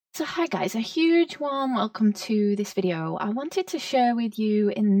So hi guys, a huge warm welcome to this video. I wanted to share with you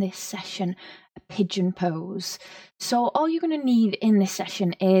in this session a pigeon pose. So all you're going to need in this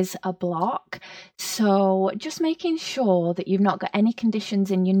session is a block. So just making sure that you've not got any conditions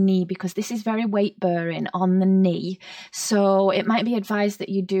in your knee, because this is very weight bearing on the knee. So it might be advised that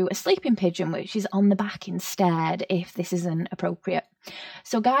you do a sleeping pigeon, which is on the back instead, if this isn't appropriate.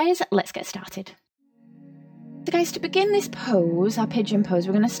 So guys, let's get started. So guys, to begin this pose, our pigeon pose,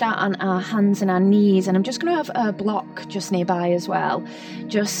 we're going to start on our hands and our knees, and I'm just going to have a block just nearby as well,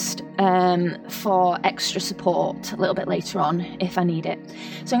 just for extra support a little bit later on if I need it.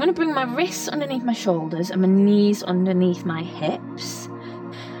 So I'm going to bring my wrists underneath my shoulders and my knees underneath my hips.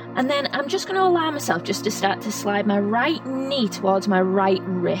 And then I'm just going to allow myself just to start to slide my right knee towards my right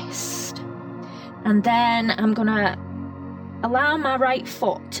wrist. And then I'm going to allow my right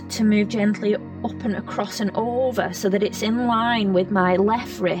foot to move gently up and across and over so that it's in line with my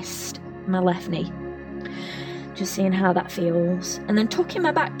left wrist, my left knee. Just seeing how that feels. And then tucking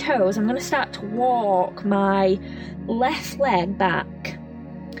my back toes, I'm going to start to walk my left leg back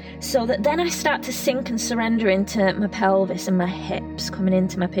so that then I start to sink and surrender into my pelvis and my hips, coming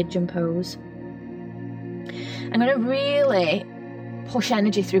into my pigeon pose. I'm going to really push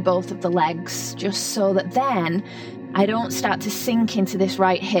energy through both of the legs just so that then I don't start to sink into this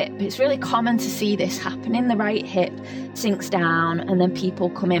right hip. It's really common to see this happening. The right hip sinks down and then people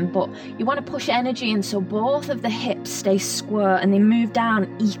come in, but you want to push energy in so both of the hips stay square and they move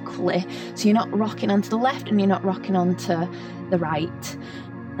down equally. So you're not rocking onto the left and you're not rocking onto the right.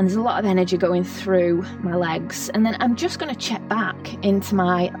 And there's a lot of energy going through my legs. And then I'm just going to check back into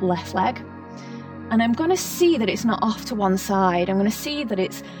my left leg. And I'm going to see that it's not off to one side. I'm going to see that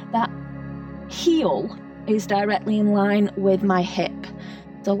it's that heel is directly in line with my hip.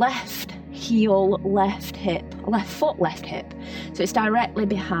 The left heel, left hip, left foot, left hip. So it's directly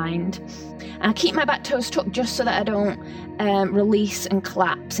behind. And I keep my back toes tucked just so that I don't release and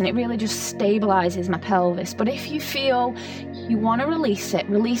collapse, and it really just stabilizes my pelvis. But if you feel you want to release it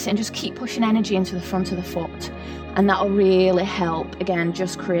and just keep pushing energy into the front of the foot, and that'll really help, again,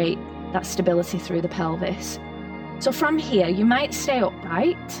 just create that stability through the pelvis. So from here, you might stay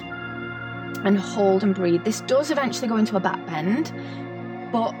upright and hold and breathe. This does eventually go into a back bend,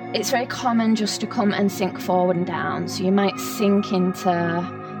 but it's very common just to come and sink forward and down. So you might sink into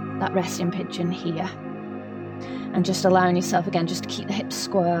that resting pigeon here and just allowing yourself again just to keep the hips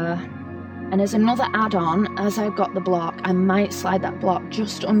square. And as another add-on, as I've got the block, I might slide that block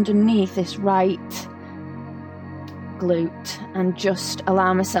just underneath this right glute and just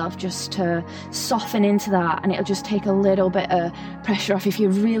allow myself just to soften into that, and it'll just take a little bit of pressure off. If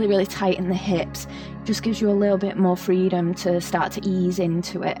you're really, really tight in the hips, it just gives you a little bit more freedom to start to ease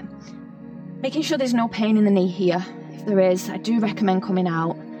into it. Making sure there's no pain in the knee here. If there is, I do recommend coming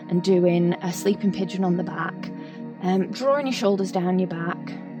out and doing a sleeping pigeon on the back. Drawing your shoulders down your back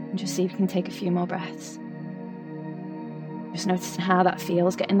and just see if you can take a few more breaths. Just noticing how that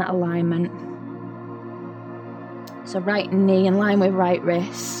feels, getting that alignment. So right knee in line with right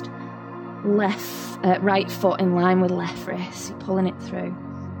wrist, right foot in line with left wrist. You're pulling it through.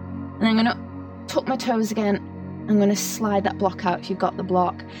 And then I'm going to tuck my toes again. I'm going to slide that block out if you've got the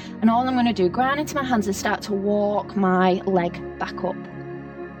block. And all I'm going to do, ground into my hands and start to walk my leg back up.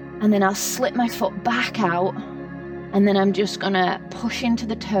 And then I'll slip my foot back out. And then I'm just going to push into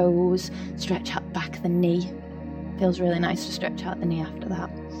the toes, stretch out back the knee. Feels really nice to stretch out the knee after that.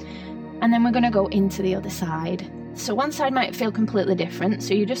 And then we're going to go into the other side. So one side might feel completely different.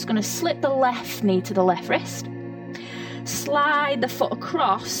 So you're just going to slip the left knee to the left wrist. Slide the foot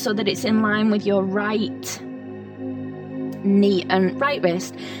across so that it's in line with your right knee and right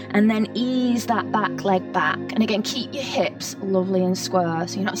wrist. And then ease that back leg back. And again, keep your hips lovely and square.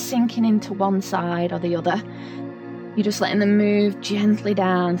 So you're not sinking into one side or the other. You're just letting them move gently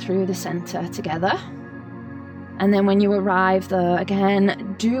down through the center together. And then when you arrive there,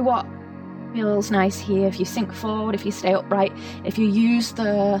 again, do what feels nice here. If you sink forward, if you stay upright, if you use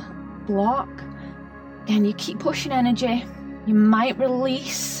the block, again, you keep pushing energy. You might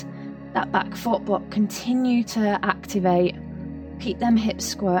release that back foot, but continue to activate. Keep them hips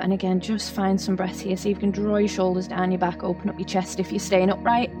square, and again, just find some breath here. So you can draw your shoulders down your back, open up your chest if you're staying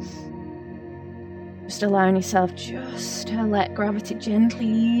upright. Just allowing yourself just to let gravity gently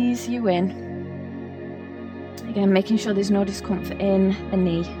ease you in. Again, making sure there's no discomfort in the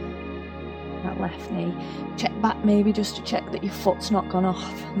knee. That left knee. Check back maybe just to check that your foot's not gone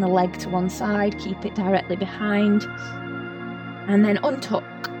off and the leg to one side. Keep it directly behind. And then untuck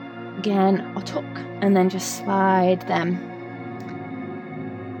again, or tuck, and then just slide them,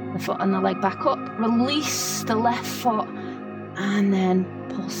 the foot and the leg back up. Release the left foot and then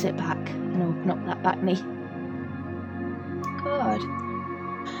pull Beautiful. Sit back and open up that back knee. Good.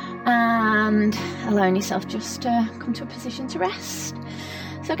 And allowing yourself just to come to a position to rest.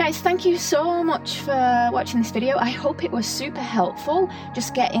 So guys, thank you so much for watching this video. I hope it was super helpful,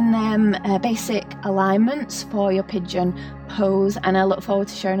 just getting them basic alignments for your pigeon pose, and I look forward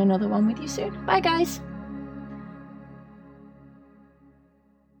to sharing another one with you soon. Bye guys.